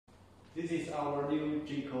This is our new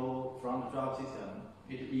Geeko-Front drive system.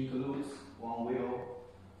 It includes one wheel,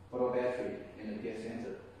 photo battery, and a gas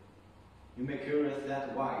sensor. You may curious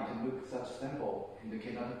that why it looks such simple and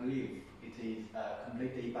cannot believe it is a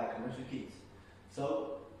complete e-bike conversion kit.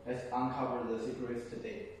 So let's uncover the secrets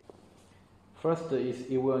today. First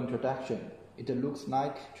is e-wheel introduction. It looks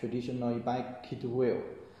like traditional e-bike kit wheel,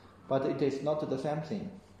 but it is not the same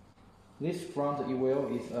thing. This front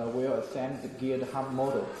e-wheel is a well-assembled geared hub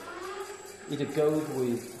model. It goes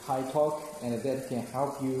with high torque and that can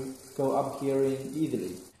help you go upgearing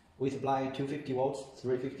easily. We supply 250 volts,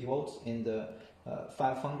 350 volts, and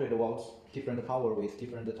 500 watts different power with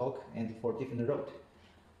different torque and for different road.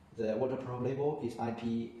 The waterproof label is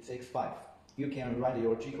IP65. You can ride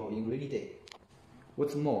your Geeko in rainy day.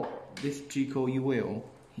 What's more, this Geeko e-wheel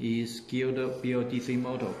is geared BLDC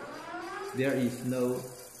model. There is no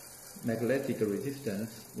magnetic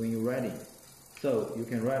resistance when you're riding, so you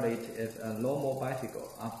can ride it as a normal bicycle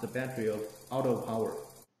after battery of out of power.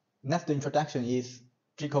 Next introduction is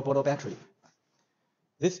Geeko bottle battery.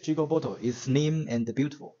 This Geeko bottle is slim and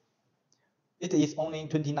beautiful. It is only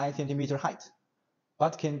 29 cm height,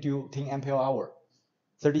 but can do 10 ampere hour,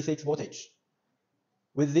 36 voltage.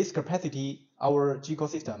 With this capacity, our Geeko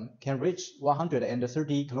system can reach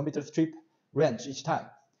 130 km trip range each time,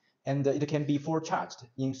 and it can be full charged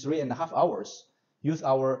in 3.5 hours. Use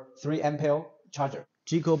our 3 ampere charger.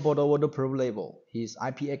 Geeko bottle waterproof label is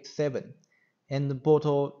IPX7 and the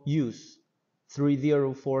bottle use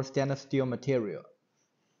 304 stainless steel material.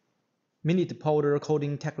 Minute powder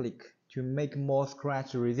coating technique to make more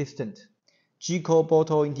scratch resistant. Geeko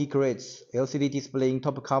bottle integrates LCD display in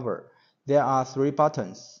top cover. There are 3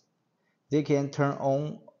 buttons. They can turn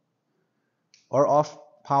on or off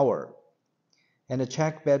power and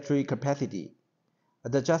check battery capacity.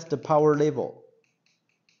 Adjust the power level.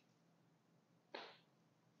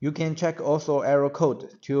 You can check also error code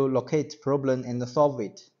to locate problem and solve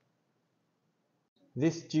it.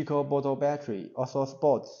 This Geeko bottle battery also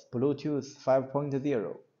supports Bluetooth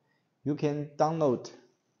 5.0. You can download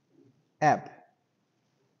app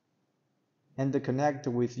and connect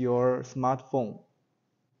with your smartphone.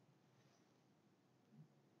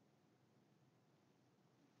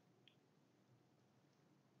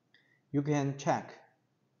 You can check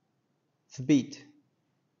speed,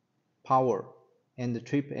 power, and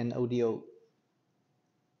trip and audio.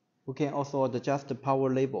 You can also adjust the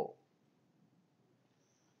power level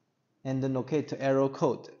and locate error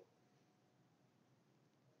code.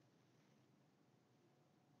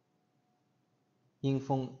 In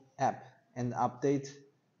phone app and update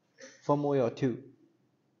firmware too.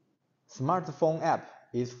 Smartphone app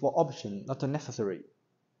is for option, not necessary.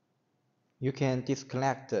 You can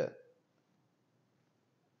disconnect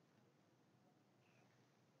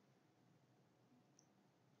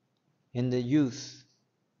and use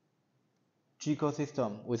Geeko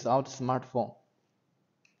system without smartphone.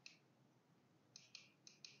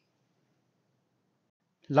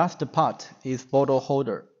 Last part is bottle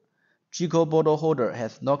holder. Geeko bottle holder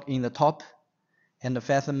has lock in the top and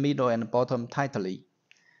fasten middle and bottom tightly.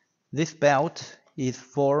 This belt is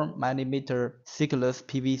 4 mm thickness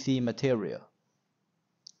PVC material.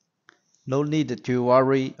 No need to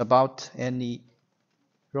worry about any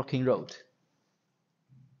rocking road.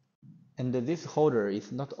 And this holder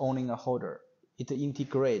is not only a holder, it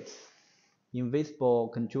integrates invisible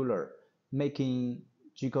controller, making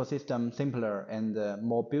Geeko system simpler and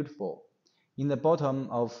more beautiful. In the bottom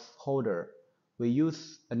of holder, we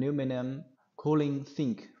use aluminum cooling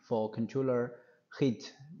sink for controller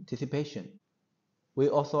heat dissipation. We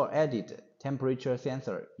also added temperature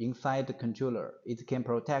sensor inside the controller. It can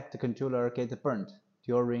protect the controller get burnt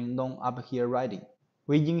during long uphill riding.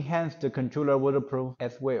 We enhanced the controller waterproof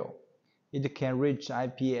as well. It can reach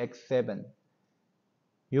IPX7.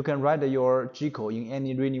 You can ride your Geeko in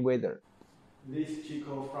any rainy weather. This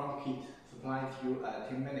Geeko-Front kit supplies you a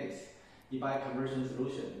 10 minutes e-bike conversion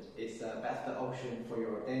solution. It's the best option for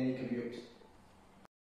your daily commute.